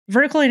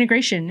Vertical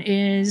integration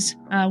is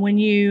when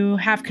you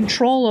have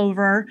control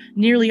over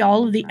nearly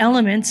all of the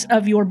elements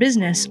of your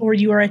business, or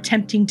you are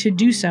attempting to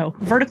do so.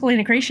 Vertical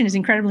integration is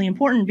incredibly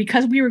important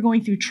because we were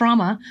going through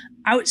trauma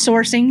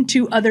outsourcing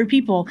to other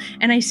people.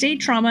 And I say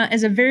trauma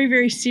as a very,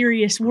 very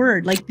serious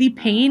word, like the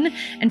pain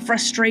and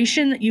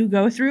frustration that you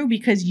go through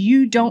because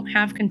you don't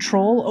have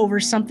control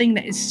over something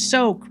that is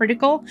so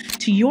critical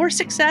to your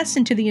success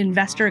and to the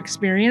investor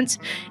experience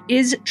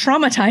is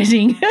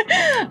traumatizing.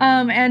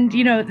 And,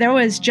 there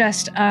was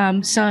just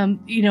some,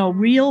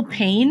 real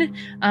pain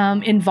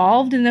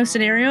involved in those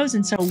scenarios.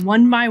 And so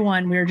one by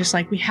one, we were just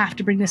like, we have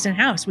to bring this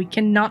in-house. We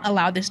cannot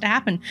allow this to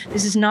happen.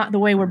 This is not the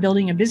way we're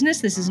building a business.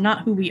 This is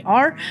not who we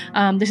are.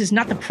 This is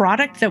not the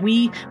product that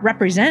we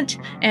represent.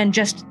 And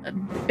just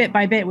bit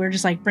by bit, we're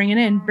just like, bring it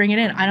in.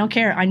 I don't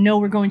care. I know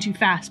we're going too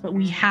fast, but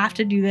we have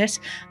to do this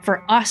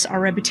for us, our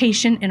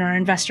reputation, and our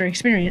investor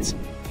experience.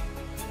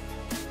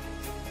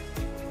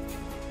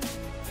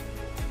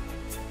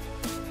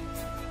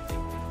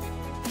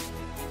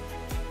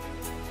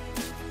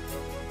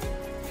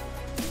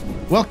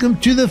 Welcome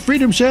to the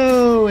Freedom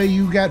Show.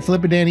 You got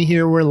Flip and Dani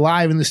here. We're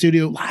live in the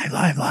studio. Live.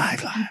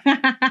 I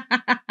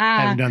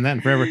haven't done that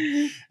in forever.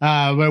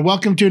 But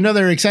welcome to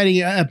another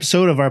exciting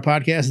episode of our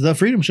podcast, The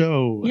Freedom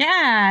Show.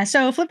 Yeah.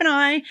 So Flip and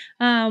I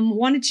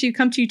wanted to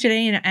come to you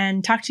today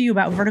and talk to you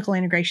about vertical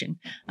integration.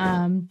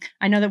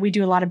 I know that we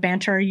do a lot of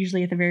banter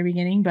usually at the very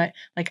beginning, but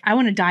I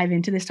want to dive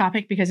into this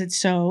topic because it's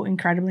so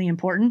incredibly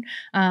important.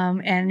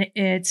 And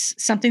it's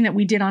something that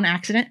we did on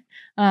accident,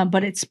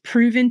 but it's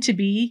proven to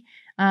be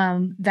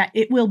that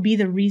it will be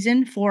the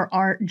reason for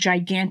our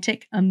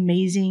gigantic,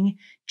 amazing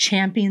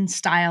champion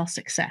style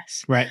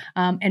success. Right.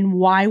 And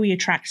why we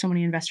attract so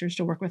many investors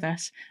to work with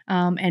us,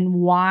 and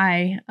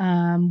why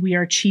we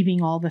are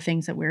achieving all the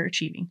things that we're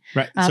achieving.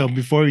 Right. So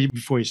before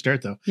you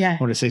start though, I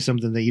want to say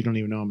something that you don't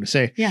even know I'm going to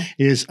say. Yeah.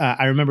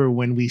 I remember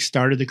when we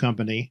started the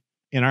company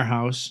in our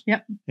house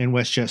in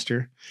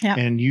Westchester,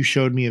 and you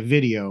showed me a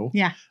video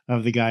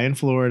of the guy in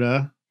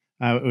Florida.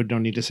 I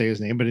don't need to say his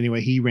name, but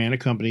anyway, he ran a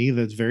company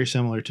that's very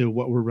similar to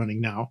what we're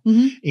running now.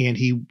 Mm-hmm. And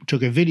he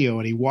took a video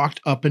and he walked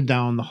up and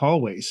down the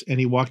hallways and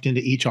he walked into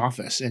each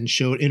office and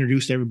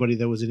introduced everybody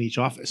that was in each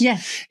office.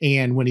 Yes.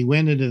 And when he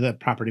went into the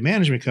property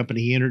management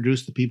company, he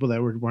introduced the people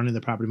that were running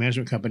the property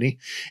management company.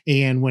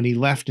 And when he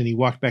left and he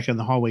walked back in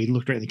the hallway, he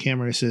looked right in the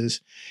camera and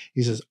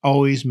he says,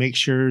 always make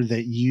sure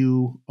that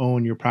you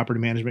own your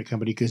property management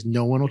company because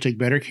no one will take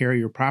better care of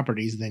your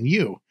properties than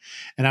you.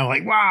 And I'm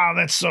like, wow,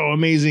 that's so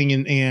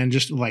amazing. And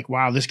just like,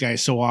 wow, this guy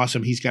is so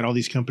awesome. He's got all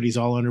these companies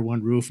all under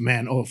one roof.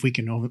 Man, if we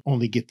can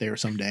only get there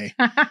someday.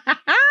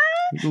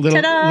 Little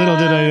did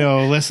I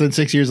know, less than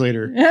 6 years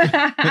later.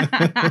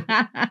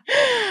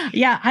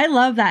 Yeah, I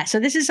love that. So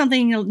this is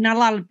something not a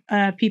lot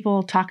of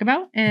people talk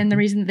about. And the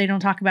reason that they don't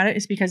talk about it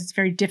is because it's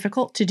very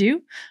difficult to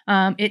do.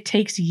 It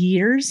takes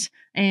years.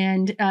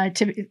 And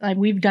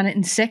we've done it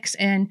in 6,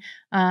 and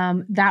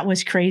that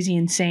was crazy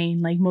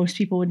insane. Like most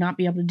people would not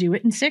be able to do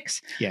it in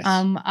 6. Yes.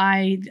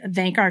 I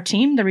thank our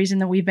team. The reason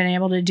that we've been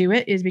able to do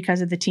it is because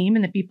of the team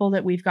and the people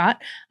that we've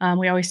got.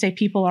 We always say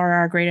people are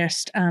our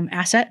greatest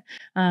asset.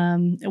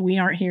 We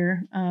aren't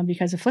here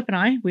because of Flip and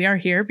I. We are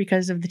here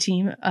because of the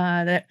team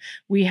that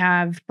we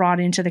have brought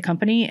into the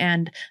company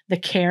and the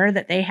care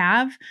that they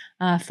have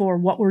for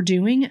what we're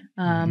doing,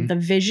 the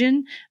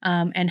vision,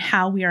 and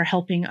how we are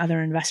helping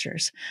other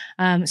investors.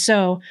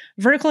 So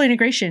vertical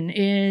integration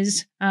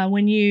is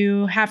when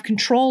you have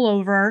control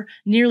over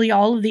nearly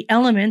all of the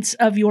elements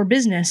of your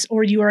business,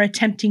 or you are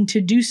attempting to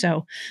do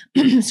so.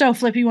 So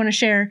Flip, you want to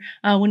share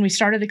when we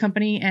started the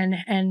company,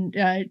 and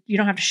you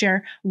don't have to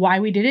share why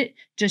we did it.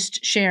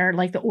 Just share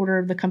like the order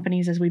of the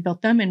companies as we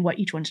built them and what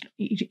each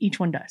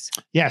one does.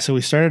 Yeah. So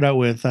we started out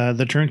with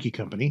the turnkey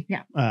company.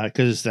 Yeah.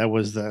 Because that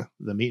was the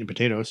meat and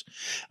potatoes.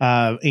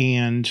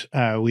 And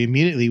we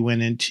immediately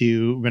went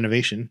into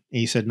renovation.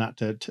 And you said not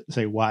to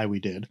say why we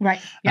did. Right.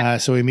 Yeah.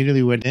 So we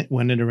immediately went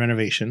into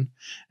renovation.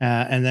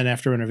 And then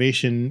after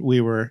renovation,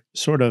 we were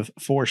sort of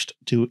forced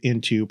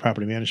into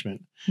property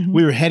management. Mm-hmm.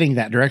 We were heading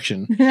that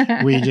direction.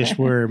 We just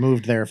were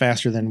moved there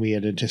faster than we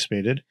had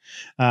anticipated.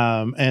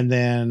 And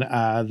then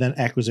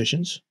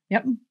acquisitions.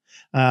 Yep.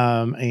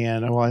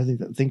 I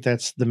think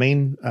that's the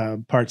main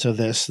parts of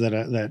this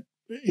that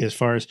as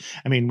far as,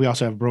 we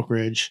also have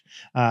brokerage,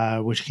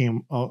 which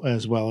came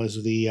as well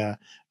as the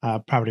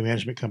property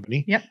management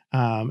company. Yep.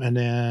 And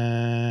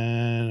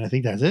then I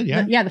think that's it.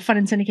 Yeah. The fund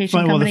and syndication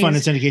company. Well, the fund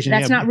and syndication.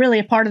 That's not really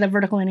a part of the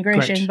vertical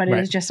integration, correct, but it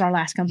is just our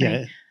last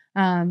company.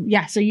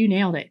 Yeah. So you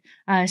nailed it.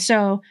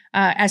 So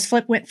as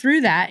Flip went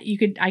through that,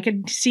 I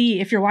could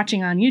see, if you're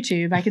watching on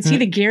YouTube, I could see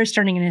the gears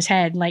turning in his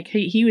head. Like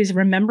he was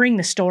remembering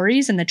the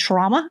stories and the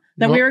trauma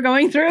that we were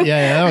going through.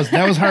 Yeah,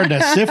 that was hard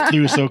to sift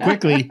through so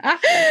quickly.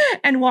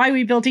 And why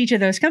we built each of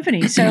those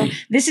companies. So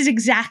this is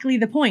exactly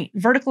the point.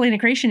 Vertical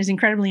integration is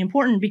incredibly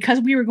important because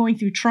we were going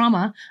through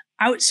trauma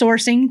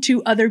outsourcing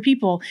to other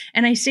people.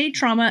 And I say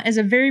trauma as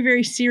a very,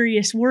 very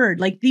serious word,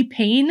 like the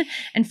pain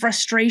and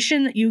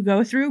frustration that you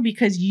go through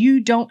because you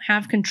don't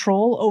have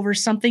control over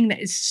something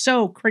that is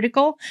so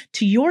critical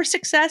to your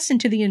success and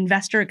to the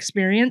investor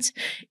experience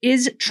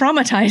is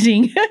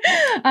traumatizing.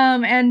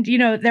 And,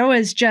 there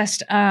was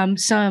just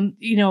some,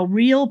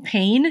 real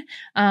pain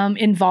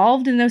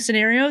involved in those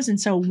scenarios. And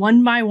so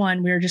one by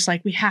one, we were just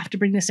like, we have to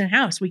bring this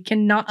in-house. We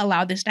cannot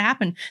allow this to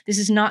happen. This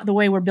is not the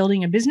way we're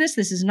building a business.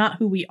 This is not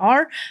who we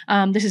are.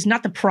 This is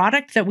not the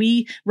product that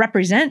we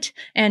represent.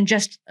 And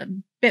just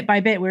bit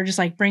by bit, we were just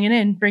like, bring it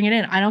in.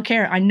 I don't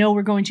care. I know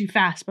we're going too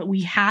fast, but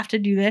we have to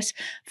do this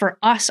for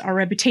us, our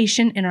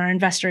reputation, and our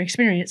investor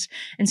experience.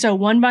 And so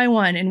one by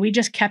one, and we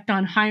just kept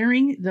on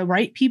hiring the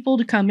right people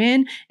to come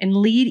in and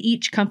lead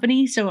each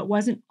company. So it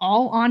wasn't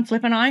all on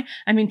Flip and I.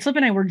 I mean, Flip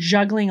and I were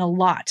juggling a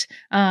lot,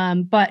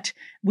 but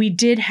we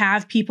did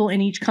have people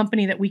in each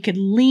company that we could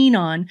lean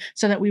on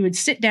so that we would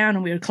sit down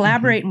and we would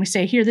collaborate and we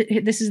say, here,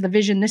 this is the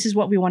vision. This is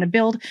what we want to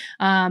build.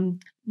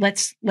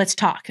 Let's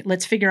talk.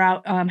 Let's figure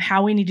out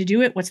how we need to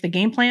do it. What's the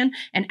game plan?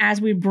 And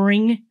as we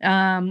bring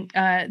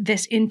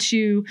this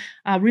into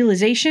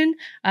realization,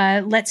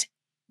 let's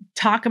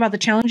talk about the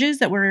challenges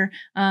that we're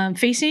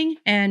facing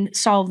and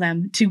solve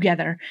them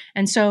together.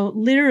 And so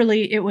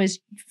literally it was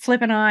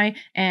Flip and I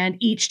and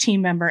each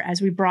team member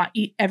as we brought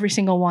every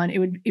single one,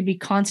 it'd be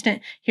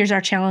constant. Here's our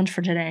challenge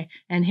for today.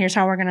 And here's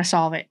how we're going to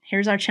solve it.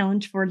 Here's our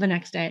challenge for the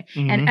next day.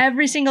 And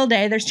every single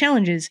day there's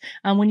challenges.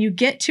 When you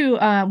get to,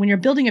 when you're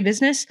building a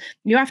business,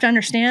 you have to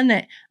understand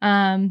that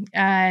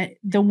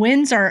the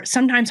wins are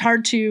sometimes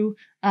hard to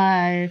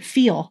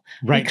feel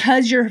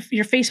because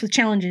you're faced with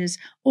challenges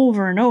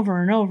over and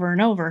over and over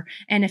and over.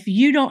 And if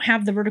you don't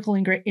have the vertical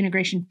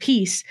integration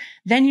piece,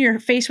 then you're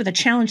faced with a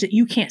challenge that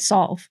you can't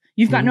solve.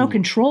 You've got no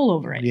control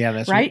over it. Yeah,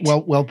 that's right.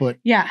 Well put.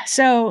 Yeah.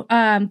 So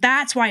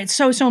that's why it's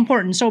so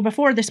important. So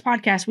before this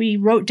podcast, we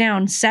wrote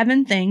down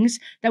 7 things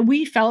that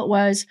we felt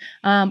was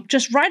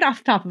just right off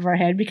the top of our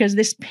head, because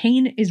this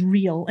pain is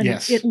real and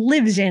it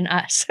lives in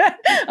us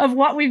of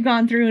what we've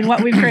gone through and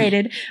what we've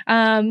created.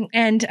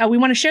 And we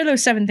want to share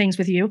those 7 things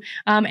with you.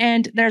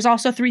 And there's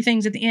also 3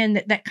 things at the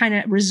end that kind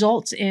of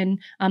results in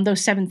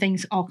those 7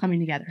 things all coming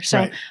together.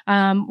 So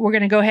we're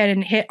going to go ahead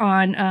and hit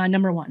on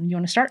number 1. You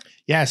want to start?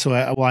 Yeah. So,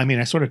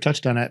 I sort of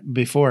touched on it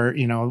before.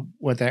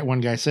 What that one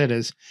guy said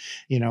is,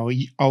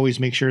 you always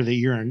make sure that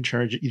you're in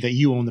charge, that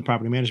you own the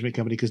property management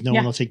company, because no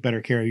one will take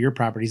better care of your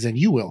properties than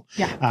you will.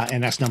 Yeah.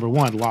 And that's number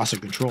 1, loss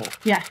of control.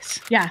 Yes.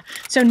 Yeah.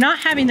 So not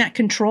having that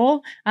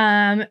control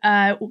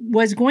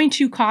was going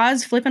to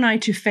cause Flip and I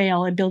to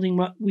fail at building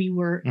what we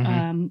were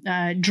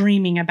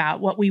dreaming about,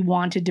 what we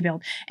wanted to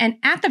build. And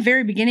at the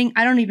very beginning,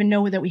 I don't even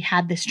know that we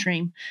had this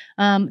dream.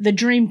 The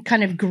dream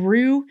kind of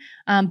grew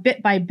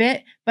bit by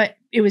bit, but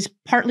it was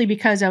partly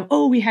because of,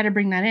 we had to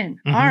bring that in.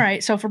 All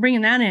right. So if we're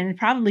bringing that in,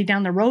 probably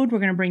down the road, we're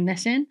going to bring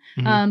this in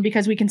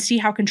because we can see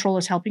how control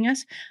is helping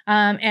us.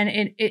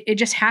 And it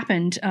just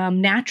happened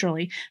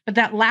naturally. But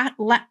that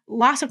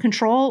loss of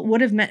control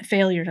would have meant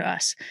failure to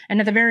us. And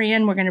at the very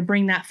end, we're going to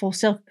bring that full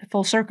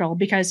circle,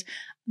 because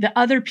the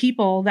other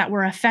people that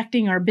were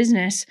affecting our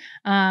business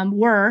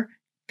were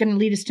going to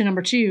lead us to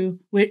number 2,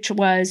 which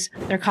was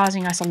they're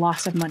causing us a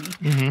loss of money.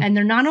 And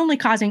they're not only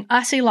causing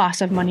us a loss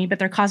of money, but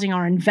they're causing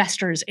our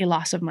investors a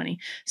loss of money.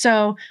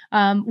 So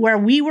where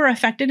we were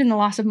affected in the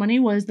loss of money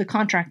was the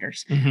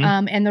contractors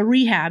and the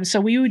rehab. So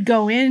we would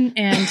go in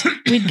and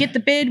we'd get the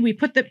bid, we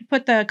put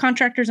the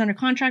contractors under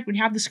contract, we'd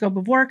have the scope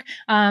of work,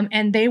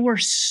 and they were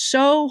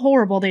so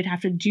horrible. They'd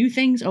have to do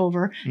things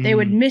over. They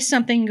would miss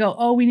something and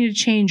go, we need a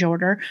change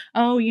order.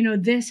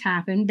 This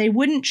happened. They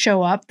wouldn't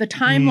show up. The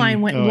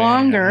timeline went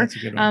longer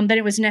than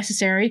it was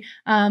necessary.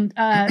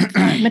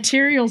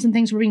 Materials and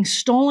things were being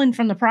stolen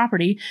from the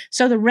property.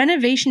 So the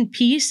renovation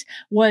piece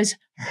was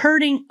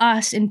hurting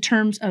us in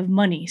terms of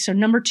money. So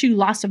number 2,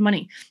 loss of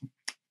money.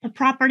 The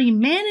property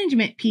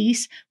management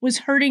piece was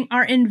hurting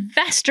our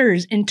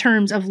investors in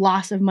terms of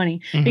loss of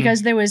money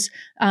because there was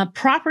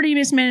property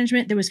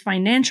mismanagement, there was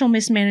financial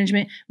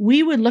mismanagement.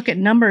 We would look at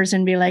numbers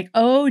and be like,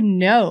 oh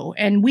no.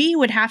 And we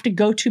would have to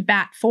go to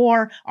bat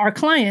for our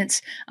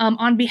clients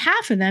on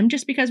behalf of them,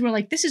 just because we're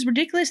like, this is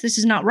ridiculous. This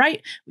is not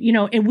right.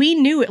 And we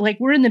knew it, like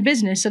we're in the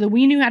business so that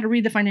we knew how to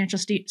read the financial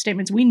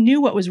statements. We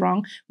knew what was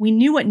wrong. We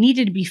knew what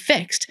needed to be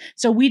fixed.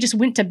 So we just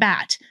went to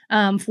bat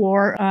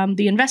for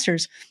the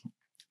investors.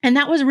 And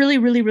that was really,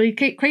 really, really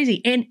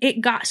crazy. And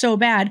it got so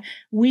bad,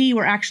 we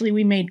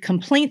made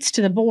complaints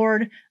to the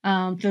board,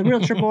 the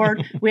realtor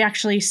board. We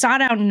actually sought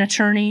out an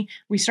attorney.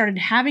 We started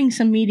having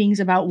some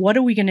meetings about what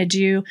are we going to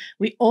do.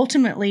 We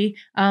ultimately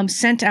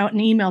sent out an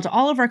email to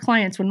all of our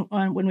clients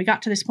when we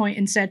got to this point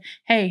and said,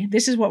 hey,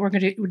 this is what we're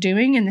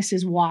doing, and this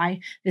is why.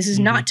 This is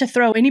not to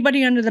throw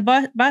anybody under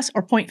the bus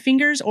or point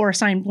fingers or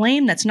assign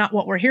blame. That's not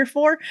what we're here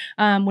for.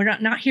 We're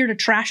not here to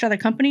trash other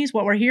companies.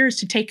 What we're here is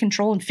to take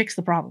control and fix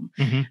the problem.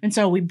 And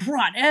so we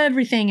brought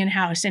everything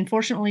in-house. And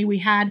fortunately, we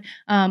had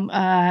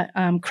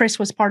Chris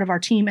was part of our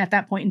team at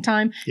that point in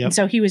time. Yep. And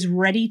so he was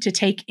ready to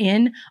take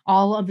in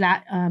all of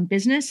that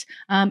business.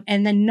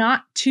 And then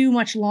not too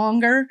much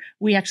longer,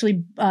 we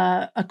actually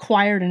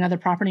acquired another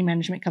property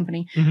management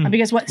company.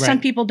 Because what some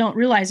people don't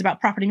realize about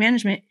property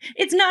management,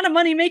 it's not a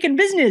money-making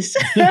business.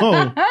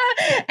 No.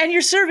 And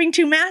you're serving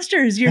two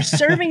masters. You're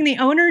serving the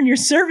owner and you're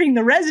serving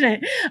the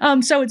resident.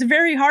 So it's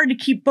very hard to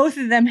keep both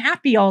of them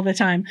happy all the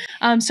time.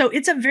 So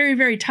it's a very,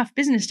 very tough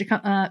business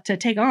to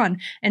take on.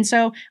 And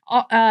so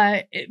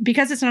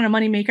because it's not a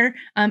moneymaker,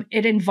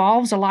 it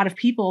involves a lot of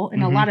people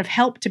and a lot of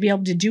help to be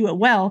able to do it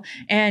well.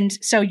 And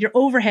so your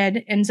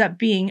overhead ends up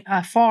being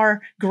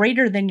far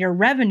greater than your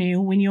revenue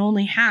when you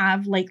only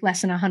have like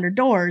less than 100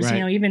 doors, Right. you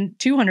know, even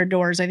 200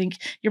 doors. I think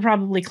you're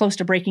probably close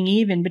to breaking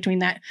even between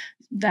that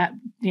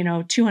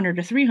 200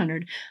 to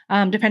 300,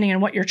 depending on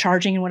what you're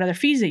charging and what other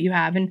fees that you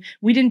have. And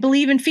we didn't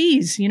believe in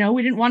fees. You know,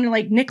 we didn't want to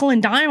like nickel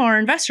and dime our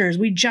investors.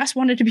 We just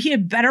wanted to be a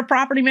better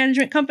property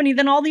management company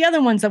than all the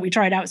other ones that we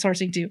tried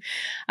outsourcing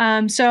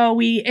to. So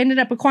we ended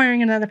up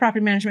acquiring another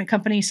property management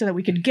company so that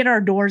we could get our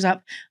doors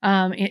up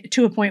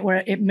to a point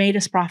where it made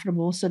us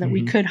profitable so that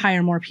we could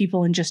hire more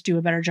people and just do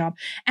a better job.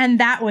 And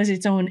that was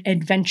its own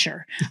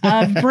adventure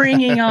of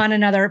bringing on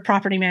another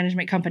property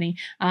management company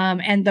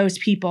and those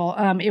people.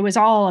 It was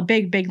all a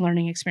big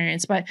learning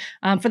experience. But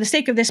for the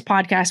sake of this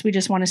podcast, we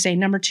just want to say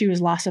number 2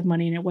 is loss of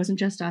money. And it wasn't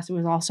just us, it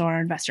was also our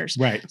investors.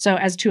 Right. So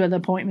as to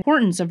the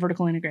importance of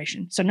vertical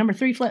integration. So number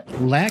 3, Flip.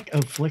 Lack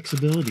of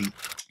flexibility.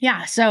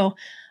 Yeah. So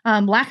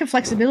lack of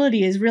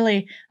flexibility is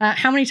really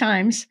how many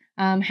times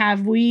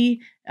have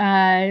we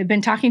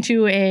been talking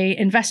to a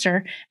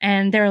investor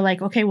and they're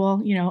like, okay, well,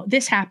 you know,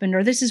 this happened,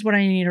 or this is what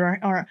I need,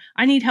 or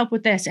I need help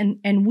with this.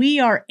 And we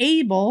are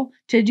able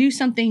to do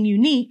something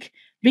unique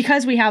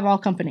because we have all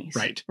companies,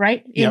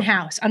 right?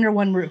 In-house, under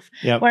one roof.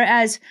 Yep.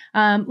 Whereas,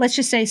 let's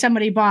just say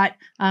somebody bought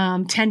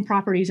 10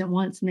 properties at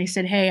once and they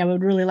said, hey, I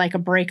would really like a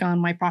break on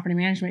my property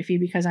management fee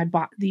because I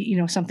bought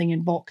something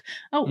in bulk.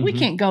 Oh, we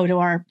can't go to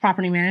our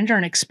property manager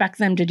and expect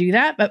them to do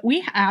that, but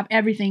we have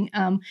everything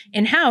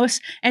in-house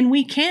and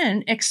we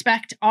can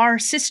expect our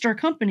sister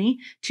company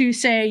to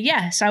say,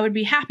 yes, I would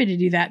be happy to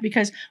do that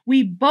because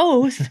we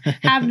both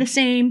have the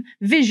same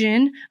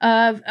vision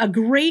of a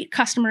great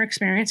customer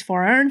experience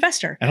for our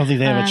investor. I don't think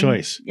they have a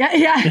choice.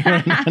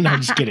 Yeah. No,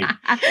 I'm just kidding.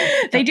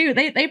 They do.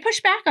 They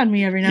push back on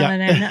me every now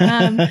and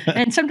then.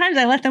 And sometimes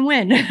I let them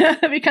win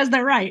because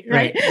they're right.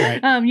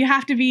 You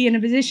have to be in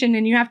a position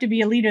and you have to be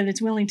a leader that's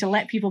willing to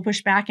let people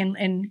push back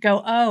and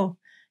go, oh,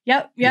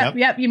 Yep.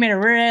 You made a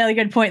really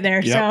good point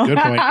there. Yep, So good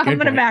point. I'm going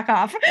to back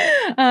off.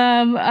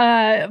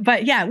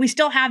 But yeah, we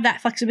still have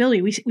that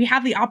flexibility. We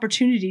have the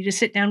opportunity to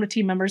sit down with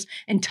team members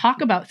and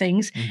talk about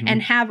things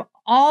and have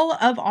all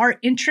of our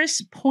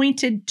interests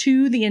pointed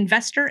to the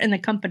investor and the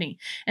company.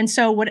 And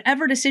so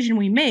whatever decision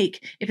we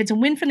make, if it's a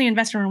win for the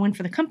investor or a win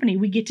for the company,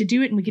 we get to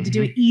do it and we get to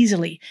do it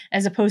easily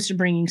as opposed to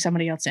bringing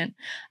somebody else in.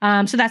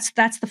 So that's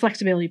the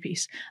flexibility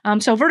piece.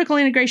 So vertical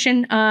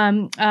integration,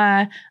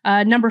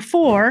 number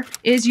 4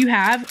 is you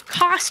have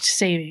cost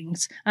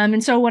savings.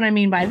 And so what I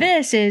mean by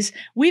this is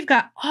we've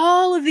got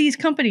all of these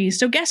companies.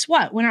 So guess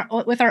what?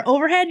 With our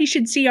overhead, you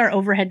should see our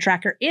overhead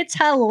tracker. It's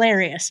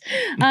hilarious.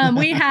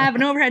 We have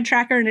an overhead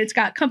tracker and it's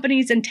got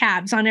companies and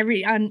tabs on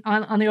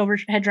on the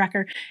overhead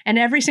tracker. And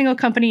every single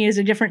company is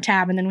a different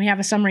tab. And then we have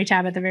a summary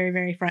tab at the very,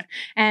 very front.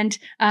 And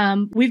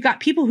we've got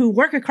people who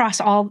work across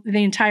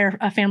the entire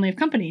family of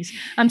companies.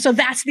 So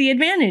that's the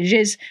advantage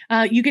is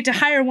you get to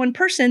hire one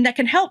person that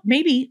can help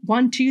maybe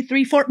 1, 2,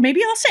 3, 4,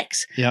 maybe all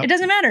 6. Yep. It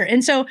doesn't matter.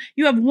 And so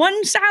you have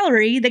one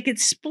salary that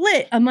gets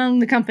split among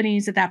the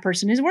companies that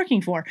person is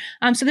working for.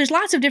 So there's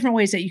lots of different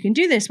ways that you can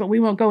do this, but we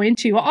won't go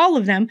into all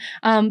of them.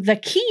 The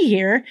key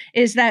here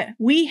is that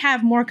we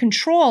have more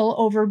control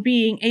over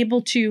being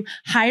able to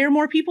hire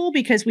more people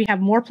because we have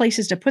more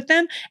places to put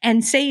them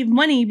and save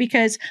money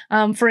because,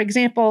 for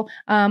example,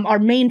 our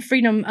main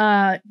Freedom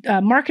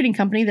marketing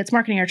company that's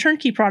marketing our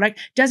turnkey product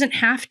doesn't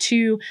have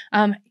to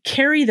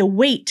carry the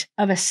weight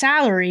of a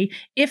salary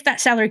if that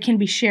salary can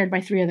be shared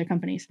by 3 other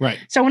companies. Right.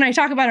 So when I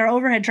talk about our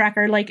overhead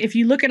tracker, like if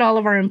you look at all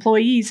of our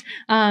employees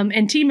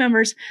and team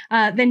members,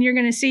 then you're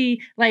going to see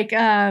like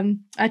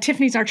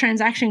Tiffany's our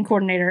transaction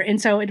coordinator.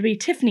 And so it'd be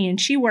Tiffany and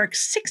she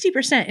works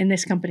 60% in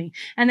this company.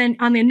 And then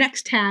on the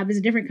next tab is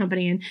a different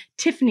company. And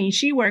Tiffany,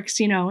 she works,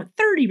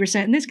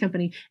 30% in this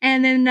company.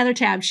 And then another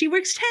tab, she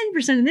works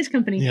 10% in this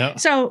company. Yeah.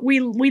 So we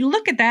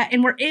look at that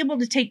and we're able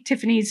to take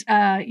Tiffany's,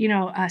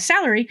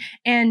 salary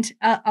and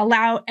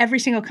allow every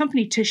single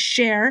company to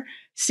share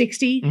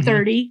 60,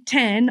 30,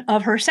 10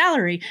 of her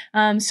salary.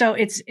 So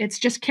it's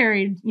just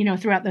carried,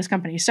 throughout those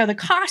companies. So the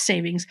cost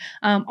savings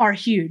are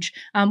huge.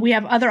 We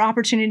have other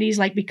opportunities,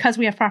 like because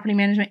we have property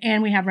management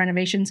and we have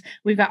renovations,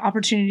 we've got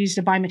opportunities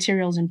to buy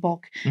materials in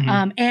bulk.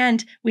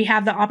 And we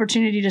have the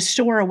opportunity to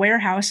store a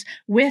warehouse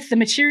with the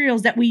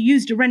materials that we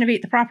use to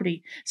renovate the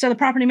property. So the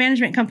property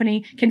management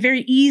company can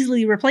very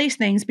easily replace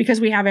things because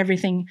we have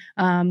everything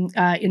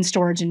in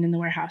storage and in the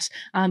warehouse.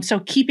 So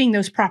keeping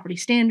those property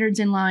standards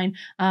in line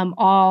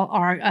all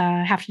are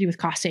have to do with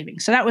cost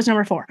savings. So that was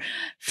number 4.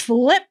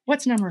 Flip.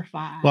 What's number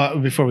 5? Well,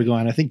 before we go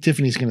on, I think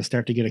Tiffany's going to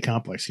start to get a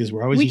complex because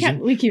we're always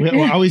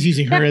we're always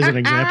using her as an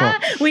example.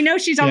 We know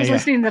she's always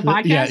listening to the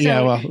podcast.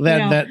 Well,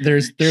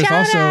 there's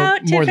also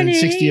out, more Tiffany.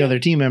 than 60 other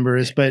team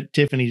members, but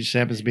Tiffany just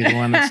happens to be the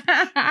one that's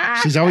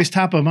she's always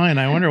top of mind.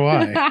 I wonder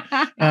why.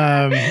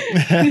 All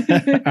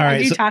right, I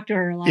do talk to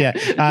her a lot.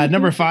 Yeah.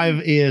 Number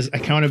 5 is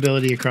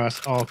accountability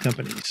across all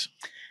companies.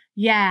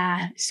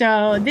 Yeah.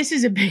 So this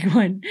is a big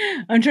one.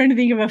 I'm trying to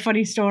think of a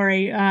funny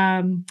story.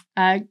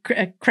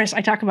 Chris,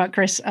 I talk about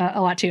Chris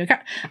a lot too.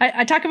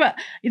 I talk about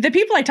the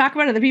people I talk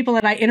about are the people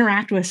that I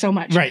interact with so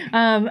much. Right.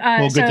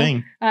 Good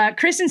thing.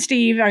 Chris and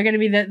Steve are going to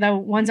be the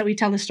ones that we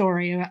tell the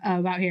story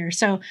about here.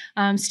 So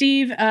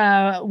Steve,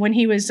 when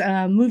he was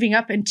moving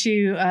up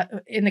into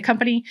in the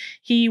company,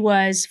 he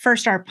was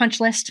first our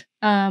punch list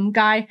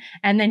guy,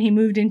 and then he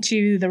moved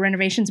into the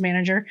renovations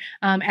manager.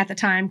 At the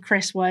time,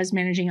 Chris was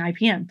managing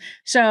IPM.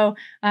 So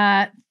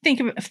think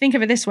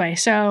of it this way.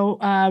 So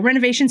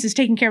renovations is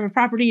taking care of a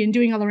property and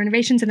doing all the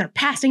renovations, and they're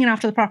passing it off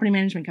to the property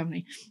management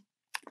company.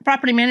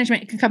 Property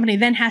management company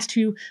then has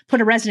to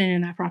put a resident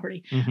in that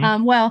property.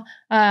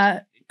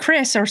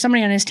 Chris or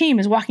somebody on his team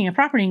is walking a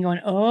property and going,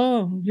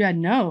 "Oh, yeah,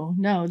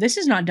 no, this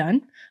is not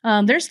done.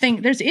 There's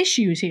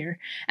issues here."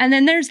 And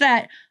then there's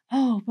that,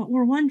 "Oh, but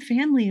we're one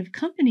family of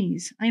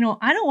companies. I know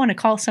I don't want to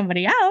call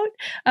somebody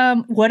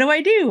out. What do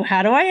I do?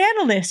 How do I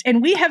handle this?"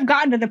 And we have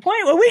gotten to the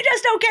point where we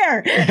just don't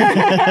care.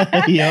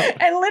 Yep.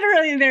 And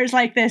literally there's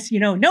like this,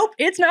 nope,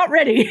 it's not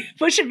ready.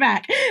 Push it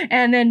back.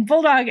 And then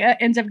Bulldog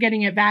ends up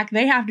getting it back.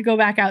 They have to go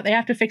back out. They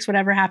have to fix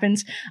whatever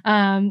happens.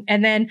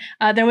 And then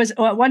there was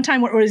one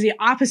time where it was the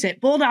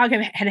opposite. Bulldog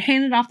had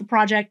handed off the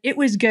project. It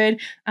was good.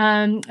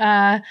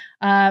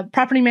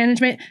 Property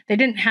management, they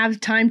didn't have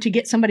time to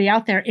get somebody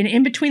out there. And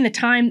in between the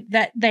time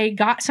that they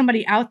got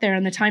somebody out there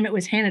and the time it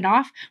was handed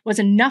off was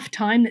enough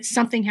time that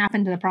something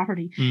happened to the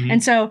property. Mm-hmm.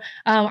 And so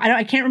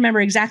I can't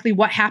remember exactly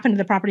what happened to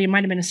the property. It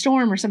might have been a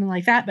storm or something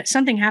like that, but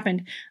something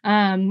happened.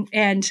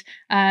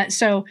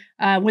 So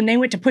when they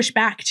went to push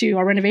back to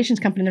our renovations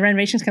company, the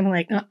renovations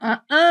company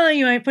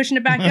you ain't pushing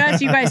it back to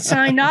us. You guys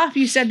signed off.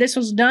 You said this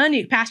was done.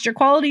 You passed your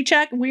quality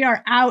check. We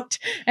are out.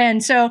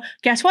 And so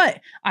guess what?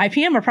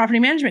 IPM, our property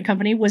management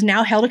company, was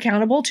now held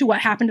accountable to what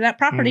happened to that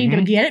property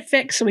to get it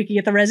fixed so we could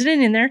get the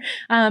resident in there.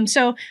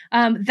 So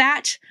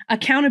that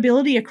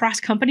accountability across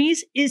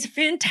companies is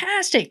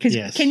fantastic.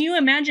 Because Can you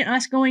imagine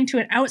us going to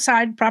an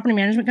outside property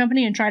management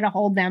company and try to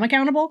hold them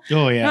accountable?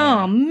 Oh,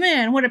 yeah. Oh,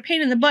 man, what a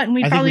pain in the butt. And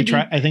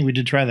I think we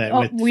did try that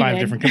with 5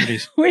 different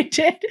companies. We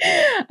did.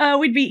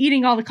 We'd be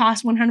eating all the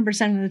costs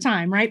 100% of the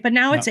time, right? But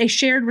now it's a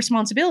shared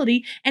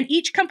responsibility, and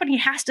each company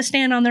has to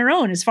stand on their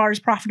own as far as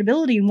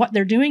profitability and what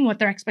they're doing, what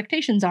their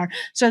expectations are.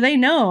 So they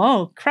know,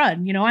 oh,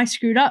 crud, I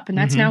screwed up, and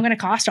that's now going to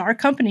cost our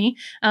company.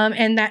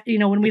 And that,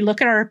 when we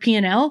look at our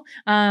P&L,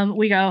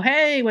 we go,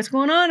 hey, what's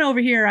going on over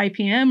here,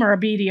 IPM or a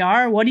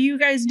BDR? What are you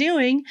guys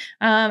doing?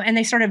 And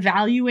they start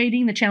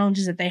evaluating the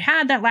challenges that they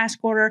had that last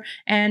quarter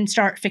and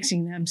start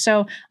fixing them.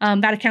 So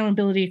that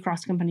accountability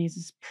across companies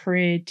is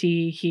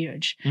pretty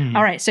huge. Mm-hmm.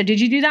 All right. So did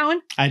you do that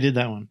one? I did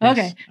that one.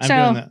 Okay. Yes.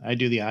 I'm doing that. I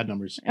do the odd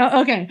numbers.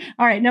 Okay.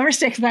 All right. Number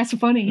 6. That's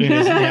funny. It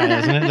is,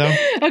 isn't it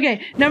though?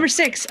 Okay. Number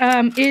 6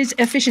 is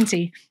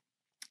efficiency.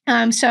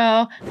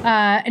 So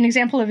an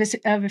example of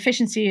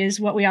efficiency is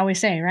what we always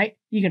say, right?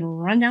 You can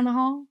run down the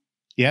hall.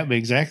 Yeah,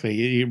 exactly.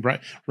 You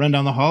run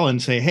down the hall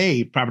and say,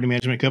 hey, property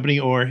management company,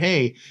 or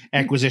hey,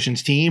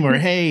 acquisitions team, or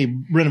hey,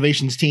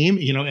 renovations team.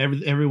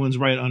 Everyone's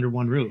right under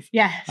one roof.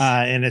 Yes.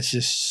 And it's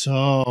just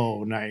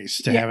so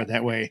nice to have it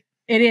that way.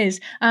 It is.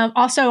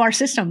 Also, our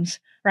systems.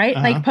 Right?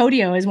 Like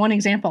Podio is one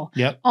example.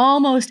 Yep.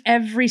 Almost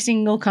every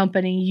single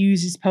company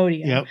uses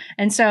Podio. Yep.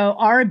 And so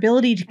our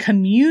ability to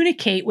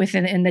communicate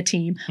within the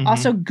team,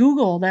 also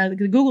Google, the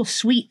Google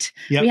Suite,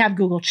 we have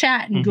Google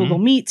Chat and Google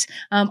Meets.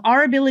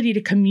 Our ability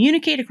to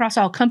communicate across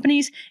all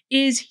companies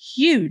is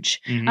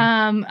huge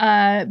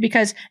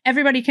because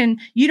everybody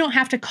you don't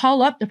have to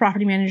call up the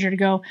property manager to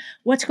go,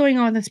 what's going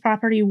on with this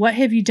property? What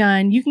have you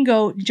done? You can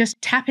go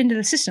just tap into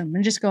the system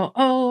and just go,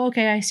 oh,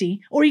 okay, I see.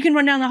 Or you can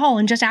run down the hall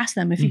and just ask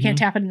them if you can't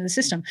tap into the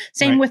system.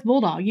 Same with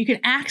Bulldog. You can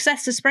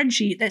access the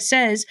spreadsheet that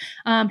says,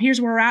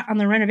 here's where we're at on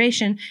the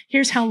renovation.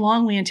 Here's how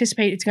long we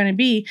anticipate it's going to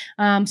be.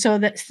 So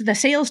that the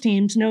sales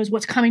teams knows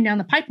what's coming down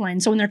the pipeline.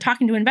 So when they're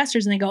talking to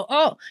investors and they go,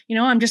 oh,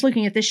 I'm just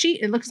looking at this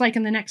sheet. It looks like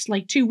in the next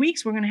 2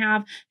 weeks, we're going to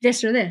have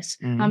this or this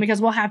because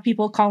we'll have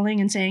people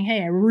calling and saying,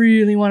 hey, I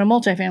really want a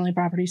multifamily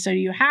property. So do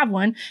you have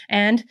one?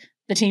 And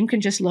the team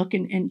can just look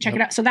and check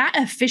it out. So that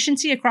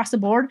efficiency across the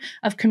board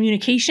of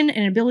communication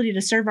and ability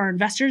to serve our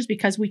investors,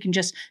 because we can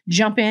just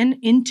jump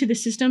into the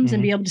systems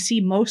and be able to see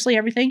mostly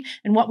everything.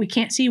 And what we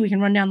can't see, we can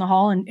run down the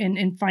hall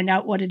and find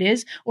out what it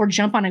is, or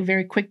jump on a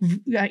very quick,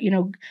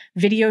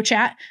 video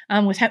chat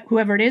with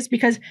whoever it is,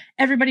 because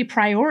everybody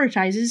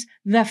prioritizes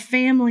the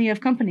family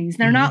of companies.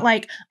 They're not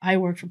like, I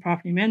work for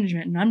property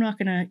management and I'm not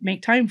going to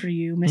make time for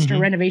you, Mr.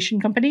 Renovation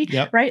Company,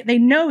 right? They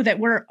know that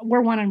we're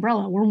one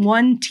umbrella, we're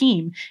one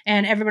team,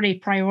 and everybody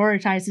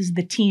prioritizes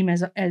the team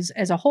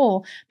as a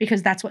whole,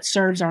 because that's what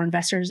serves our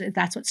investors.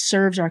 That's what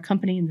serves our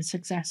company and the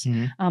success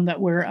that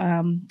we're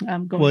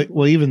going.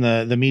 Well, even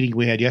the meeting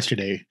we had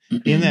yesterday.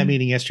 In that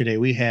meeting yesterday,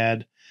 we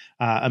had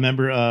a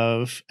member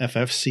of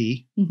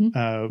FFC.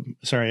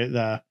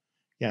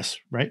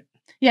 Right.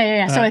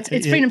 Yeah. So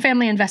it's Freedom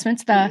Family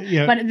Investments, but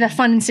the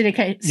fund and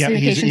syndication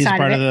he's side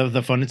part of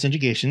the fund and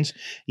syndications.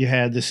 You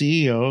had the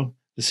CEO,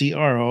 the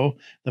CRO,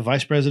 the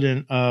vice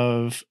president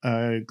of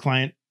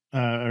client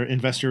or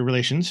investor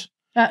relations.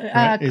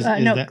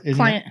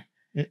 Client.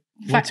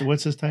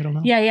 What's his title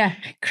now? Yeah.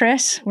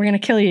 Chris, we're going to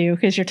kill you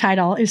because your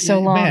title is so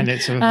long. Man,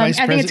 it's a vice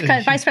president. I think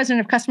it's vice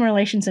president of customer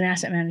relations and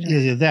asset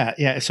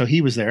management. So he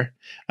was there.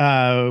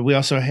 We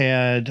also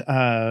had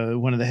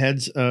one of the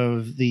heads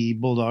of the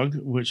Bulldog,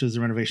 which is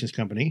the renovations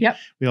company. Yep.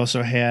 We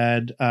also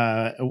had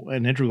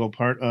an integral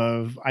part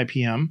of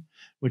IPM,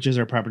 which is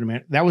our property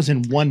man. That was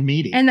in one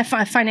meeting. And the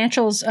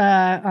financials,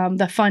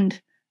 the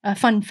fund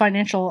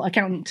financial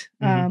accountant.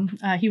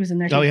 He was in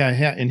there too. Oh yeah.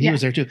 And he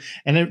was there too.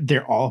 And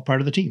they're all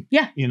part of the team.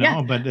 Yeah.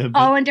 But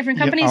all in different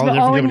companies, but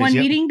all in one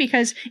meeting,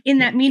 because in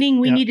that meeting,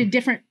 we needed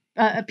different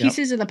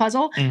pieces of the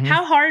puzzle.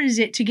 How hard is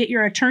it to get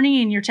your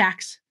attorney and your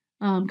tax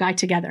guy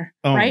together,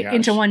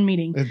 into one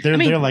meeting?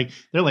 They're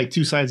like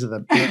two sides of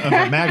a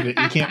magnet.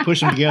 You can't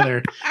push them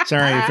together.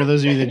 Sorry for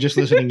those of you that are just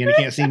listening and you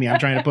can't see me. I'm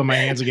trying to put my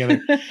hands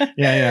together.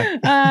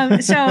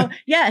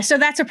 So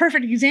that's a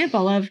perfect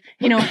example of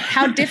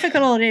how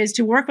difficult it is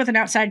to work with an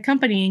outside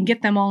company and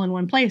get them all in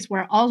one place,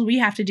 where all we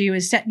have to do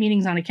is set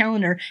meetings on a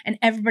calendar, and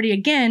everybody,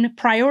 again,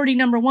 priority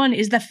number one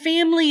is the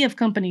family of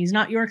companies,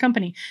 not your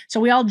company. So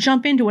we all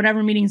jump into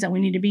whatever meetings that we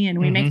need to be in.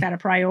 We make that a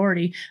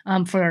priority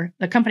for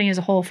the company as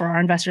a whole, for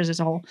our investors as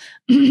a whole.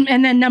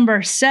 And then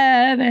number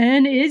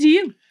 7 is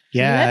you.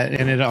 Yeah,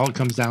 and it all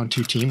comes down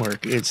to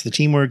teamwork. It's the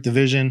teamwork, the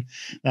vision,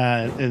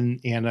 and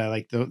I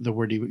like the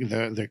word,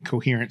 the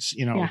coherence.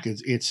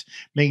 Because it's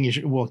making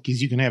sure. Well,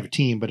 because you can have a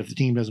team, but if the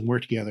team doesn't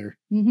work together,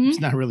 it's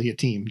not really a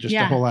team. Just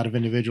a whole lot of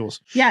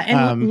individuals. Yeah,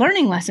 and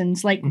learning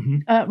lessons. Like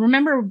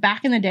remember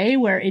back in the day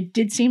where it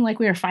did seem like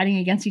we were fighting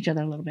against each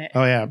other a little bit.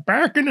 Oh yeah,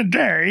 back in the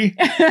day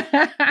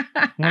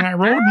when I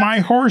rode my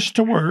horse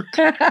to work.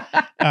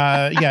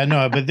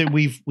 But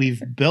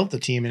we've built the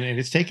team, and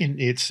it's taken.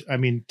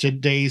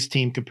 Today's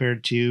team compared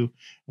to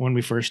when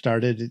we first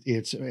started,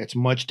 it's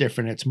much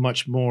different. It's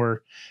much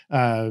more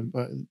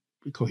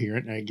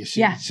coherent, I guess.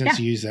 Since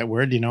you use that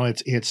word,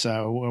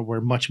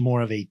 we're much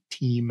more of a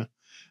team.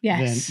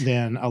 Yes.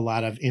 Than a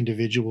lot of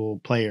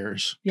individual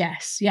players.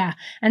 Yes. Yeah.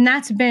 And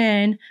that's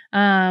been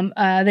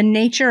the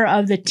nature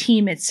of the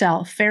team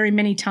itself. Very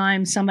many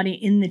times somebody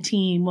in the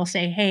team will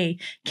say, hey,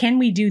 can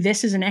we do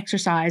this as an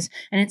exercise?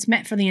 And it's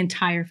meant for the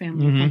entire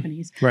family of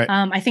companies. Right.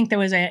 I think there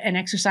was an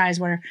exercise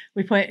where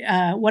we put,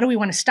 what do we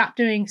want to stop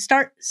doing?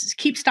 Start,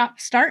 keep, stop,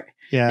 start.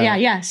 Yeah.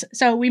 Yes.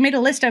 So we made a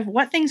list of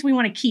what things we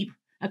want to keep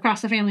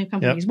across the family of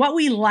companies, what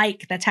we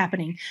like that's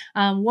happening,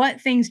 what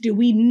things do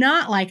we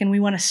not like and we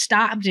want to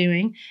stop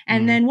doing,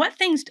 and then what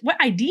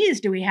ideas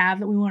do we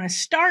have that we want to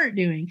start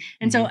doing.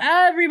 And so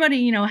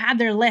everybody, had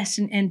their list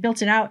and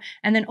built it out.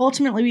 And then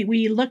ultimately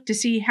we looked to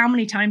see how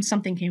many times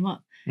something came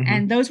up.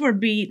 And those would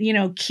be,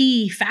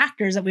 key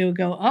factors that we would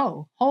go,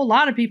 oh, a whole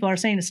lot of people are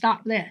saying to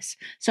stop this.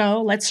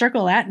 So let's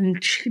circle that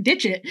and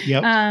ditch it.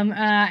 Yep.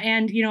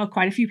 And,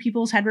 quite a few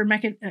people had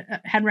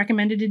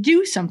recommended to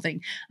do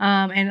something.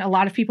 And a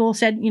lot of people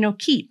said,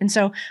 keep. And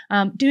so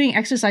doing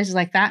exercises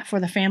like that for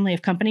the family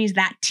of companies,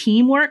 that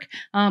teamwork,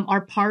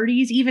 our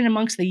parties, even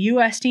amongst the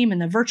U.S. team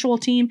and the virtual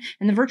team.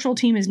 And the virtual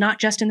team is not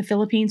just in the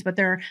Philippines, but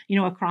they're,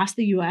 across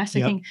the U.S.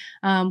 I think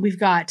we've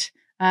got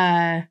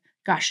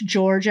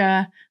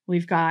Georgia.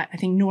 We've got, I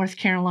think, North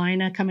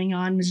Carolina coming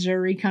on,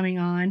 Missouri coming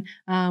on.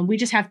 We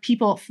just have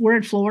people. We're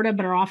in Florida,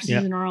 but our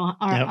offices in our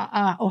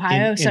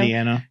Ohio.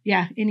 Indiana.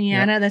 Yeah,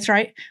 Indiana. That's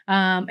right.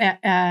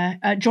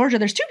 Georgia.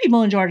 There's 2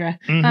 people in Georgia.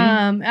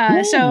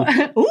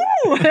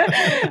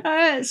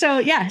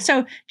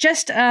 So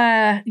just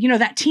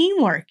that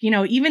teamwork.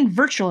 Even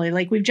virtually,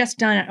 like we've just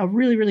done a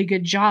really, really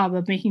good job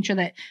of making sure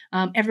that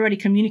everybody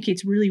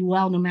communicates really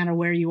well, no matter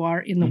where you are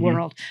in the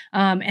world.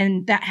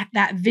 And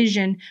that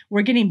vision,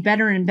 we're getting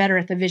better and better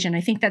at the vision.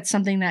 I think that's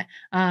something that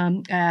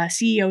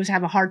CEOs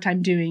have a hard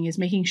time doing, is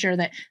making sure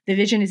that the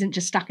vision isn't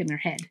just stuck in their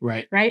head.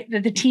 Right.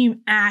 That the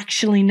team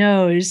actually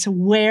knows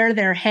where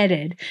they're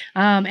headed.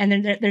 And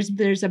then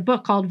there's a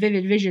book called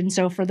Vivid Vision.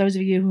 So for those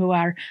of you who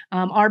are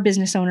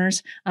business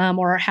owners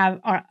or have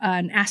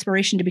an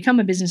aspiration to become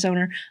a business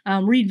owner,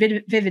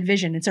 read Vivid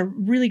Vision. It's a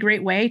really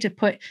great way to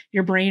put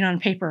your brain on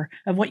paper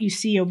of what you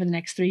see over the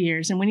next 3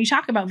 years. And when you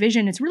talk about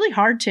vision, it's really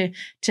hard to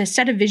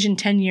set a vision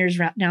 10 years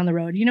down the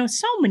road.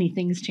 So many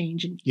things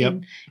change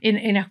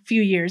in a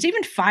few years.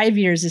 Even 5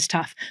 years is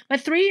tough, but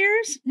 3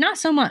 years, not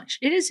so much.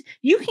 It is,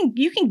 you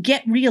can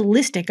get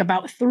realistic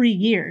about 3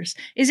 years.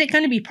 Is it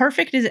going to be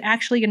perfect? Is it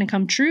actually going to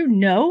come true?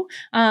 No.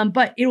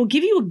 But it will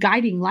give you a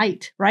guiding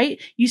light,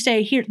 right? You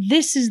say, here,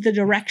 this is the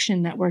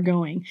direction that we're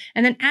going.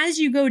 And then as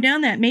you go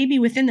down that, maybe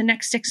within the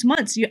next 6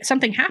 months,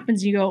 something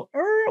happens, you go,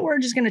 we're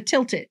just going to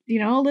tilt it,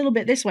 a little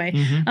bit this way.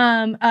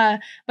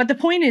 But the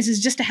point is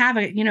just to have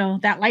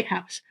that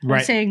lighthouse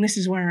saying, this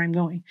is where I'm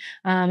going.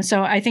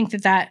 So I think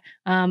that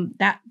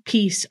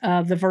piece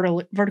of the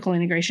vertical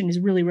integration is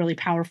really, really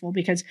powerful,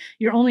 because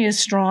you're only as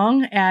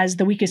strong as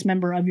the weakest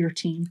member of your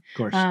team.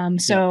 Of course.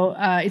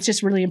 It's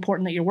just really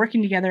important that you're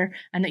working together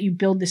and that you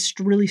build this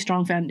really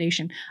strong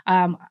foundation.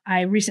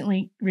 I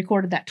recently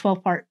recorded that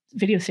 12-part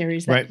video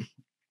series that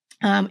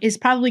is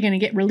probably going to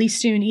get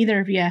released soon,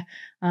 either via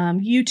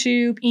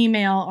YouTube,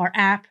 email, or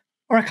app,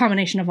 or a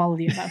combination of all of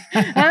the above.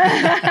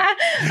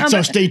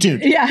 So stay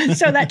tuned.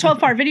 So that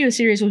 12-part video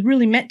series was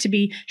really meant to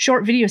be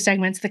short video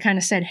segments that kind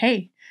of said,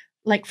 hey,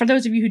 like, for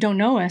those of you who don't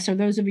know us, or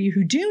those of you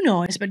who do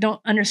know us but don't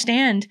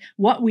understand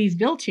what we've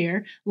built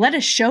here, let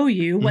us show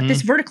you what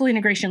this vertical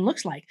integration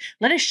looks like.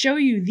 Let us show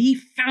you the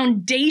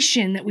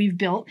foundation that we've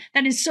built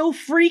that is so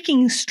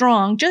freaking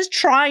strong. Just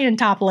try and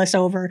topple us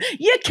over.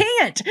 You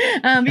can't,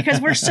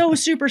 because we're so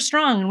super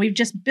strong, and we've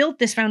just built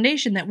this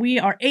foundation that we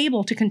are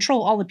able to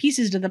control all the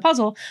pieces to the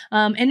puzzle,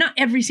 and not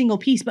every single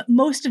piece, but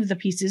most of the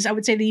pieces. I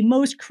would say the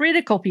most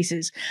critical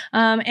pieces.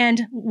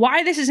 And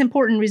why this is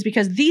important is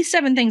because these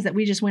 7 things that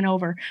we just went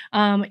over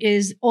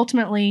is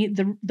ultimately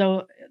the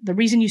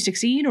reason you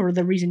succeed or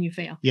the reason you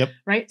fail.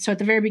 Right. So at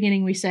the very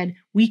beginning, we said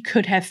we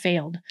could have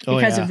failed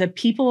because of the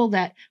people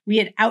that we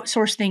had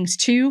outsourced things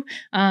to.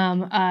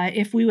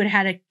 If we would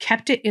have had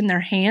kept it in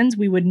their hands,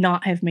 we would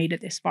not have made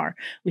it this far.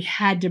 We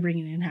had to bring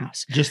it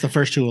in-house. Just the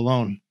first 2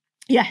 alone.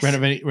 Yes.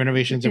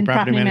 Renovations and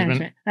property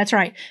management. That's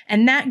right.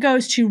 And that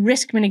goes to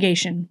risk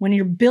mitigation. When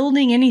you're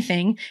building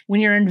anything,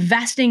 when you're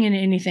investing in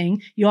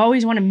anything, you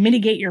always want to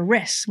mitigate your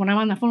risks. When I'm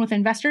on the phone with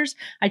investors,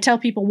 I tell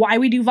people why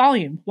we do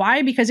volume.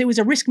 Why? Because it was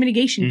a risk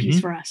mitigation piece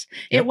for us.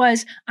 It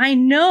was, I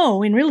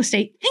know in real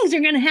estate, things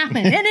are going to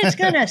happen and it's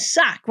going to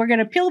suck. We're going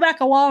to peel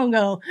back a wall and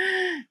go,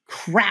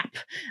 crap.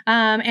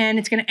 And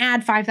it's going to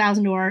add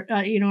 5,000 to our,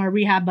 our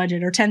rehab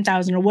budget, or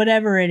 10,000, or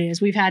whatever it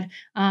is. We've had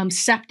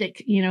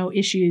septic,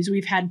 issues.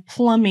 We've had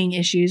plumbing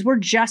issues. We're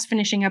just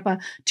finishing up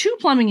 2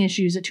 plumbing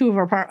issues at 2 of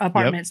our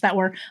apartments that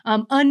were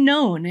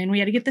unknown, and we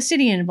had to get the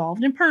city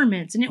involved in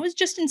permits, and it was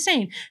just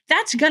insane.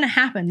 That's going to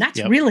happen.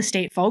 That's real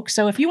estate, folks.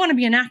 So if you want to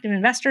be an active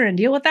investor and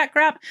deal with that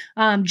crap,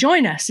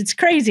 join us. It's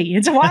crazy.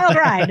 It's a wild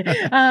ride.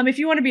 If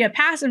you want to be a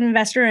passive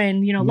investor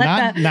and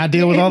not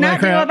deal with all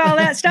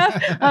that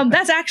stuff,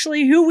 that's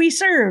actually who we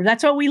serve.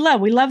 That's what we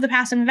love. We love the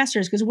passive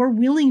investors because we're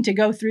willing to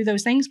go through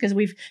those things because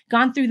we've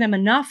gone through them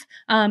enough.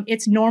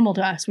 It's normal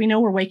to us. We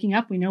know we're waking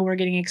up. We know we're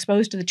getting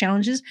exposed to the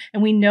challenges,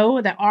 and we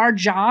know that our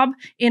job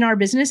in our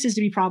business is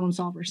to be problem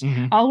solvers.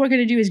 All we're going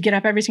to do is get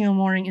up every single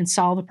morning and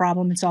solve a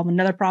problem and solve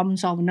another problem,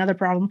 solve another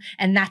problem.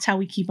 And that's how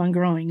we keep on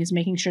growing, is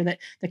making sure that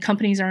the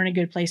companies are in a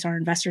good place. Our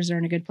investors are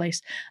in a good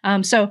place.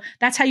 So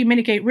that's how you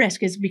mitigate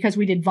risk, is because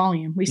we did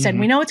volume. We said,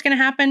 we know it's going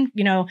to happen,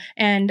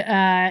 and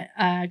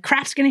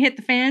crap's going to hit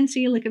the fan.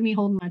 See, look at me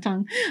holding my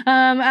tongue.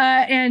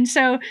 And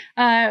so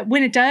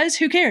when it does,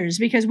 who cares?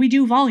 Because we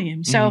do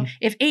volume. So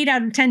if 8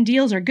 out of 10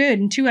 deals are good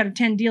and 2 out of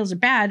 10 deals are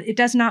bad, it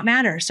does not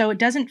matter. So it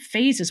doesn't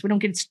phase us. We don't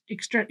get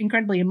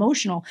incredibly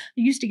emotional. I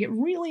used to get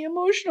really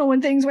emotional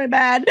when things went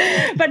bad,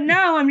 but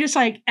now I'm just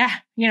like,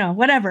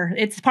 whatever.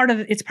 It's part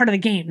of the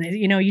game.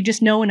 You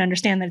just know and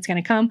understand that it's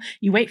going to come.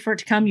 You wait for it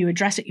to come. You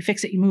address it. You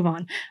fix it. You move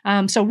on.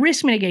 So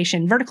risk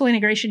mitigation, vertical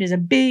integration is a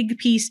big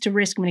piece to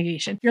risk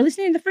mitigation. You're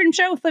listening to The Freedom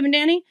Show with Liv and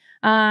Dani.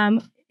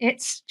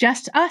 It's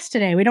just us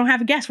today. We don't have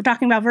a guest. We're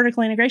talking about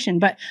vertical integration,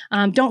 but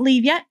don't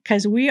leave yet,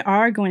 because we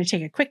are going to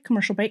take a quick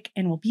commercial break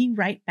and we'll be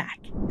right back.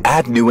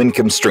 Add new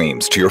income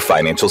streams to your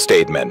financial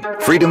statement.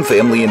 Freedom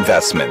Family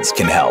Investments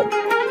can help.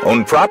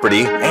 Own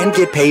property and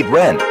get paid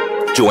rent.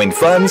 Join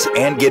funds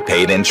and get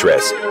paid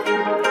interest.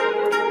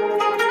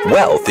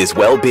 Wealth is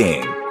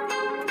well-being.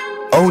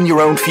 Own your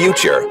own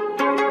future.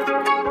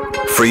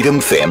 Freedom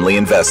Family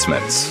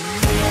Investments.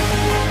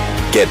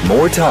 Get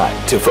more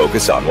time to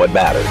focus on what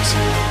matters.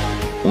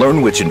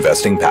 Learn which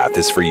investing path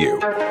is for you,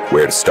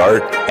 where to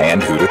start,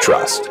 and who to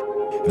trust.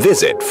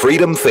 Visit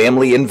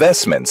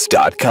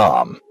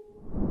freedomfamilyinvestments.com.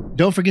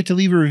 Don't forget to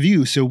leave a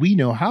review so we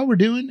know how we're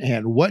doing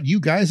and what you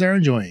guys are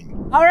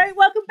enjoying. All right,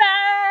 welcome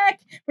back.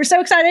 We're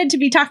so excited to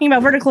be talking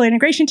about vertical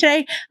integration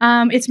today.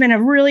 It's been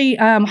a really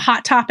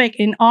hot topic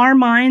in our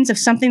minds, of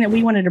something that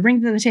we wanted to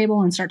bring to the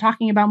table and start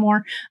talking about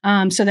more,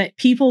 so that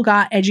people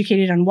got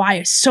educated on why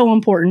it's so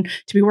important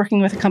to be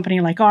working with a company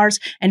like ours,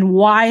 and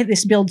why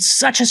this builds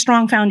such a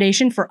strong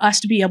foundation for us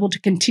to be able to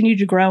continue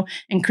to grow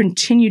and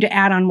continue to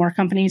add on more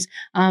companies,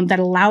 that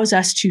allows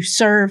us to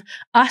serve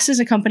us as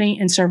a company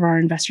and serve our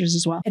investors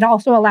as well. It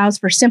also allows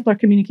for simpler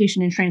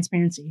communication and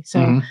transparency.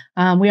 So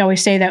we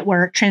always say that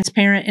we're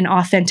transparent and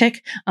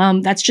authentic.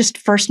 That's just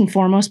first and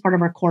foremost part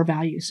of our core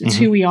values. It's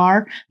who we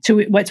are,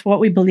 what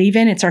we believe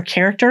in. It's our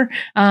character.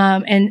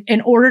 And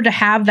in order to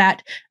have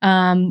that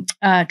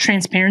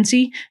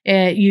transparency,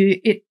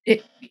 you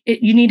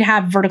need to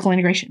have vertical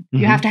integration.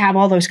 You have to have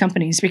all those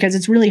companies, because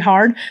it's really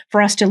hard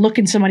for us to look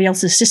in somebody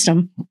else's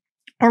system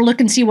or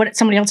look and see what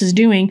somebody else is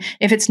doing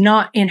if it's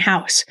not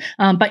in-house.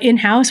 But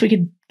in-house, we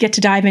could get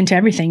to dive into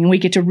everything, and we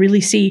get to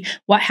really see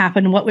what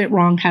happened, what went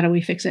wrong, how do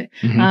we fix it.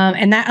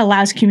 And that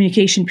allows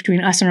communication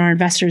between us and our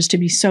investors to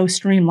be so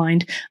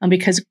streamlined,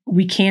 because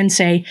we can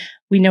say,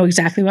 we know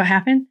exactly what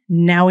happened.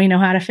 Now we know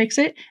how to fix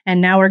it. And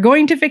now we're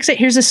going to fix it.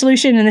 Here's the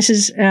solution. And this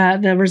is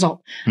the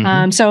result.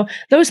 So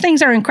those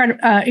things are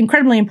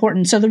incredibly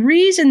important. So the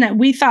reason that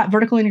we thought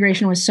vertical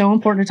integration was so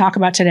important to talk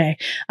about today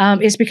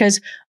is because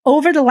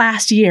over the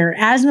last year,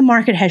 as the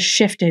market has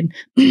shifted,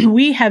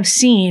 we have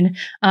seen,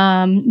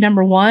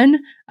 number one,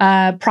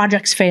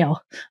 projects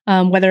fail,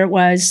 whether it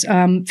was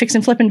fix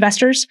and flip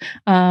investors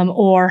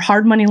or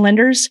hard money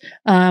lenders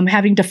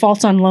having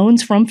defaults on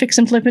loans from fix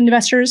and flip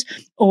investors,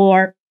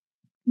 or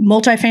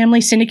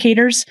multifamily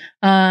syndicators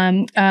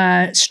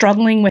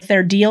struggling with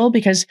their deal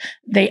because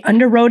they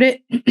underwrote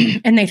it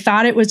and they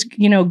thought it was,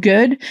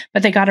 good,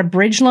 but they got a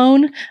bridge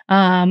loan,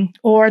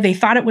 or they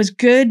thought it was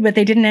good, but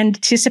they didn't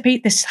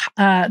anticipate this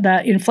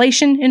the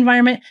inflation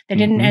environment. They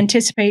didn't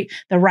anticipate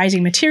the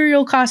rising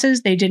material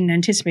costs. They didn't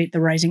anticipate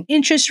the rising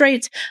interest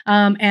rates,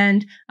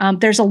 and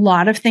there's a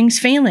lot of things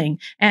failing.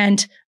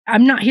 And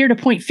I'm not here to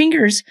point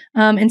fingers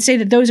and say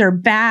that those are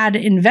bad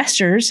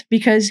investors,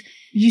 because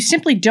you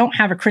simply don't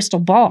have a crystal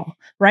ball,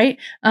 right?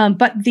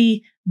 But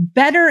the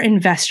better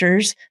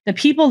investors, the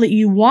people that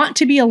you want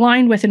to be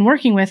aligned with and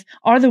working with,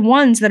 are the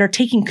ones that are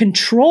taking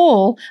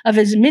control of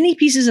as many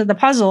pieces of the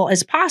puzzle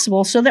as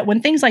possible, so that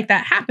when things like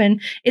that happen,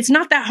 it's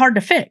not that hard to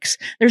fix.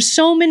 There's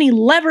so many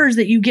levers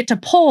that you get to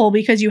pull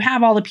because you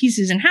have all the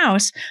pieces in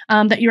house,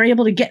 that you're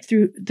able to get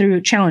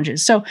through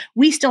challenges. So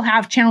we still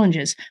have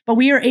challenges, but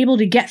we are able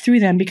to get through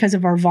them because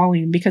of our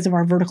volume, because of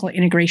our vertical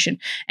integration.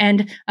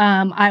 And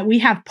we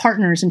have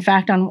partners, in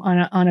fact,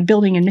 on a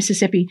building in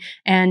Mississippi,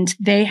 and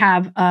they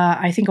have,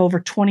 I think, over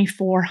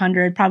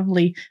 2,400,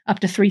 probably up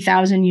to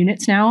 3,000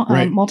 units now,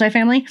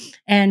 multifamily.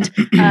 And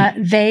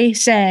they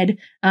said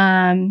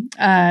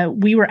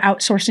we were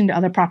outsourcing to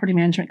other property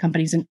management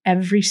companies, and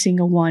every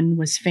single one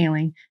was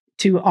failing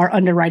to our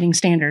underwriting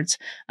standards.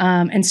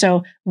 And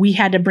so we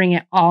had to bring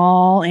it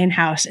all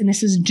in-house. And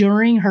this is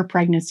during her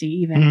pregnancy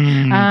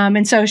even.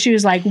 And so she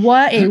was like,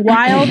 what a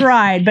wild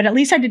ride. But at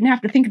least I didn't have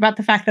to think about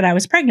the fact that I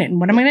was pregnant. And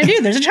what am I going to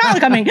do? There's a child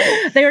coming.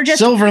 They were just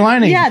silver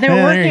lining. Yeah, they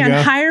were working on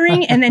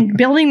hiring and then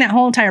building that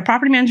whole entire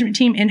property management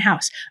team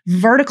in-house.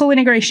 Vertical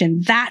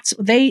integration. That's,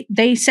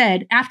 they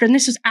said after, and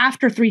this was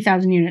after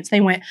 3,000 units,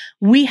 they went,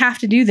 we have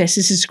to do this.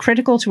 This is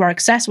critical to our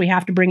success. We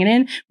have to bring it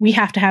in. We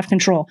have to have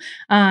control.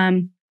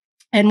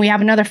 And we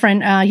have another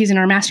friend, he's in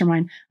our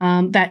mastermind,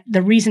 that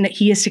the reason that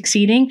he is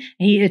succeeding,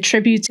 he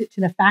attributes it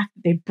to the fact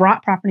that they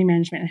brought property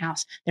management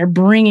in-house. They're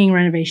bringing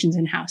renovations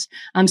in-house.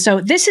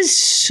 So this is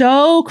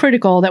so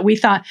critical that we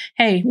thought,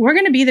 hey, we're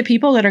going to be the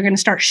people that are going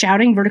to start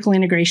shouting vertical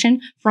integration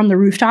from the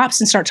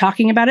rooftops and start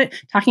talking about it,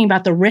 talking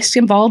about the risks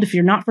involved if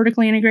you're not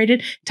vertically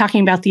integrated,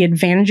 talking about the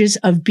advantages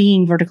of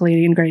being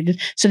vertically integrated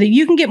so that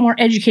you can get more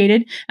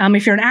educated.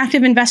 If you're an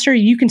active investor,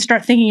 you can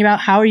start thinking about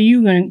how are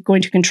you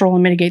going to control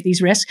and mitigate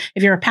these risks.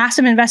 If you're a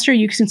passive investor,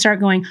 you can start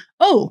going,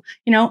 oh,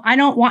 I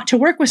don't want to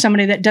work with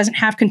somebody that doesn't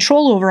have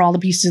control over all the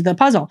pieces of the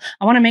puzzle.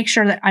 I want to make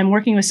sure that I'm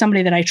working with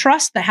somebody that I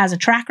trust, that has a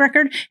track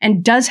record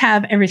and does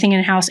have everything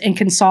in-house and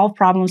can solve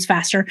problems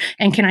faster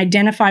and can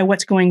identify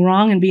what's going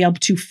wrong and be able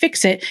to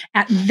fix it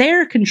at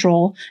their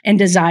control and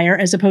desire,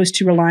 as opposed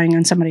to relying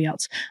on somebody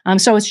else.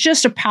 So it's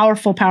just a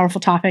powerful, powerful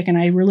topic. And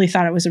I really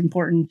thought it was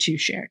important to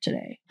share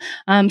today.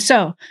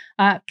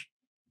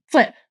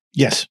 Flip.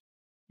 Yes.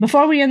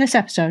 Before we end this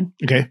episode.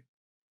 Okay.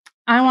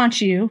 I want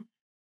you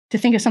to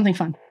think of something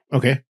fun.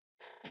 Okay.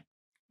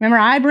 Remember,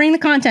 I bring the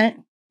content,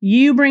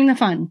 you bring the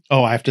fun.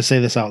 Oh, I have to say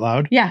this out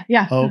loud? Yeah.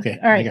 Oh, okay.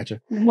 All right. I gotcha.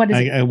 What is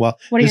it? Well,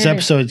 what this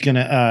episode is going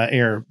to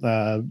air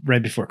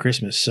right before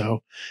Christmas.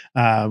 So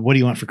what do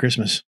you want for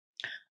Christmas?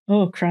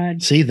 Oh,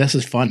 crud. See, this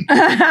is fun.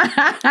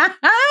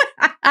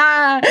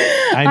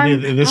 I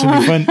knew this would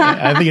be fun.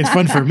 I think it's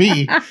fun for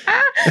me.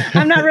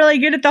 I'm not really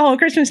good at the whole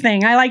Christmas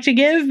thing. I like to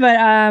give, but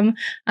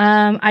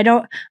I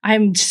don't.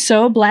 I'm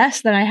so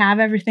blessed that I have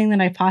everything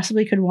that I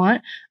possibly could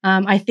want.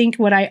 I think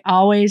what I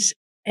always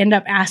end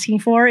up asking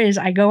for is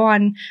I go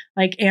on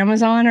like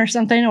Amazon or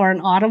something or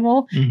an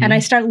Audible and I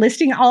start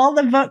listing all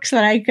the books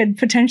that I could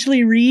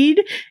potentially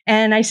read.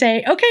 And I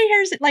say, okay,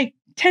 here's like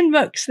 10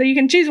 books that you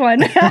can choose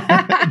one.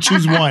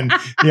 Choose one.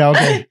 Yeah.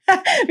 Okay.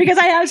 Because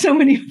I have so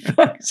many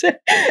books and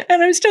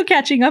I'm still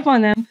catching up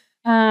on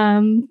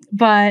them.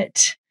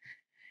 But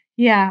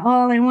yeah,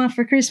 all I want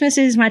for Christmas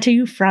is my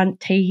 2 front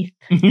teeth.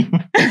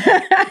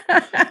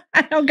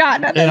 I don't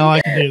got nothing. And all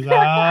I can do is,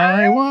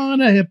 I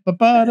want a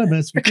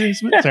hippopotamus for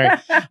Christmas. Sorry.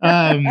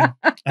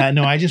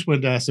 No, I just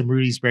want some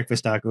Rudy's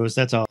breakfast tacos.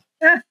 That's all.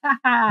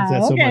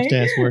 That's so much to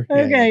ask for.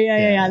 Okay.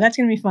 Yeah. That's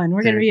going to be fun.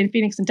 We're going to be in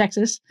Phoenix and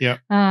Texas. Yeah.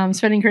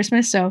 Spending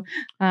Christmas. So,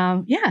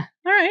 yeah.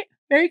 All right.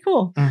 Very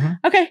cool.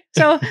 Okay.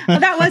 So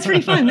that was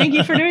pretty fun. Thank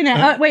you for doing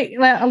that. Wait,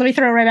 let me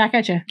throw it right back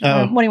at you.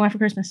 What do you want for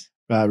Christmas?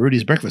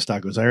 Rudy's breakfast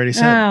tacos. I already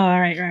said. Oh, all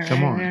right.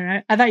 Come on.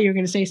 Right. I thought you were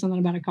going to say something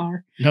about a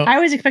car. No. I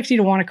always expect you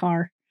to want a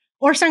car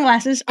or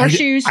sunglasses or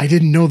shoes. I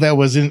didn't know that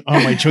was on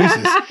my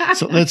choices.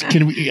 So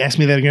can we ask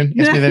me that again?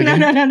 Ask me that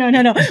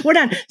again. No. We're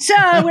done. So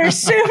we're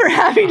super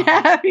happy to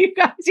have you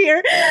guys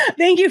here.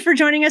 Thank you for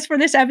joining us for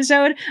this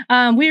episode.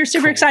 We are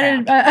super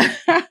excited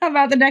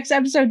about the next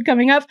episode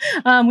coming up.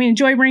 We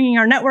enjoy bringing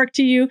our network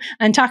to you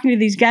and talking to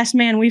these guests.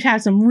 Man, we've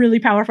had some really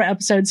powerful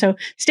episodes. So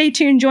stay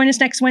tuned. Join us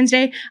next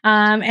Wednesday.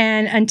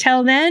 And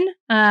until then,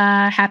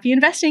 happy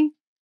investing.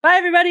 Bye,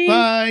 everybody.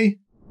 Bye.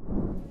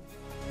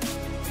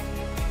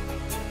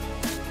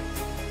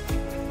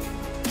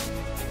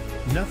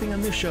 Nothing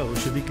on this show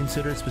should be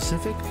considered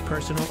specific,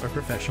 personal, or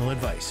professional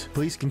advice.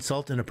 Please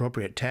consult an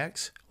appropriate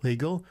tax,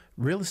 legal,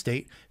 real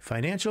estate,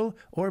 financial,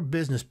 or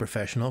business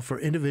professional for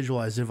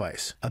individualized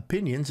advice.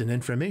 Opinions and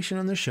information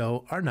on the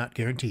show are not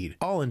guaranteed.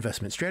 All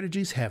investment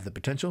strategies have the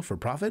potential for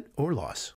profit or loss.